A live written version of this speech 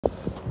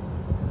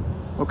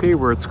Okay,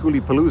 we're at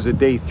Skooliepalooza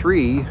day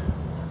 3,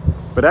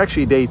 but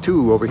actually day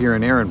 2 over here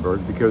in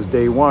Ehrenburg, because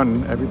day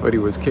 1 everybody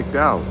was kicked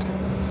out.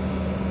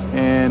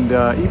 And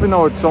even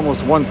though it's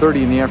almost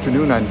 1:30 in the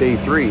afternoon on day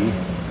 3,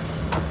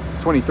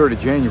 23rd of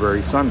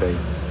January, Sunday,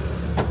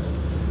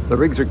 the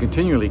rigs are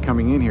continually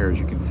coming in here, as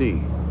you can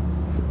see.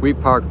 We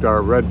parked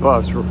our red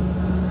bus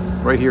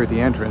right here at the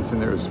entrance, and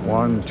there's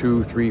 1,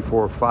 2, 3,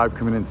 4, 5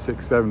 coming in,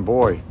 6, 7.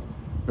 Boy,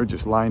 they're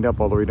just lined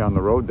up all the way down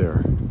the road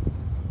there.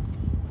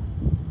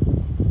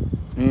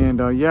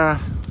 And yeah,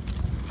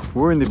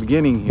 we're in the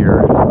beginning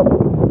here.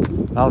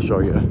 I'll show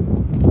you.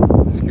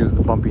 Excuse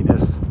the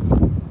bumpiness.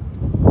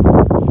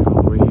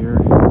 Over here,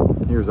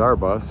 here's our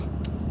bus,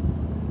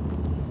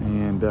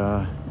 and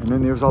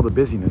then there's all the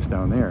busyness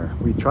down there.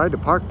 We tried to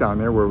park down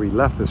there where we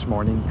left this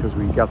morning because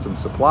we got some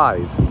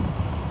supplies,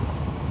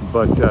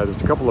 but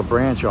there's a couple of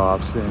branch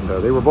offs, and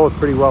they were both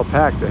pretty well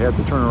packed. I had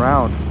to turn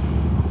around.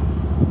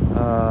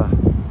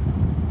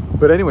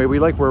 But anyway, we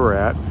like where we're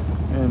at,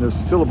 and there's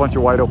still a bunch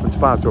of wide open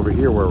spots over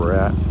here where we're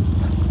at.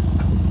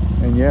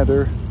 And yeah,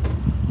 they're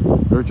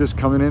just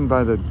coming in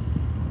by the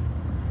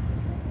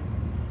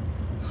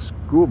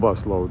school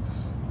bus loads.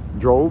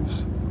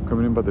 Droves,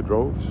 coming in by the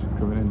droves,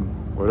 coming in,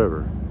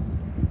 whatever.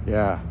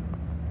 Yeah.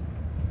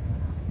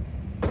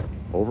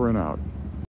 Over and out.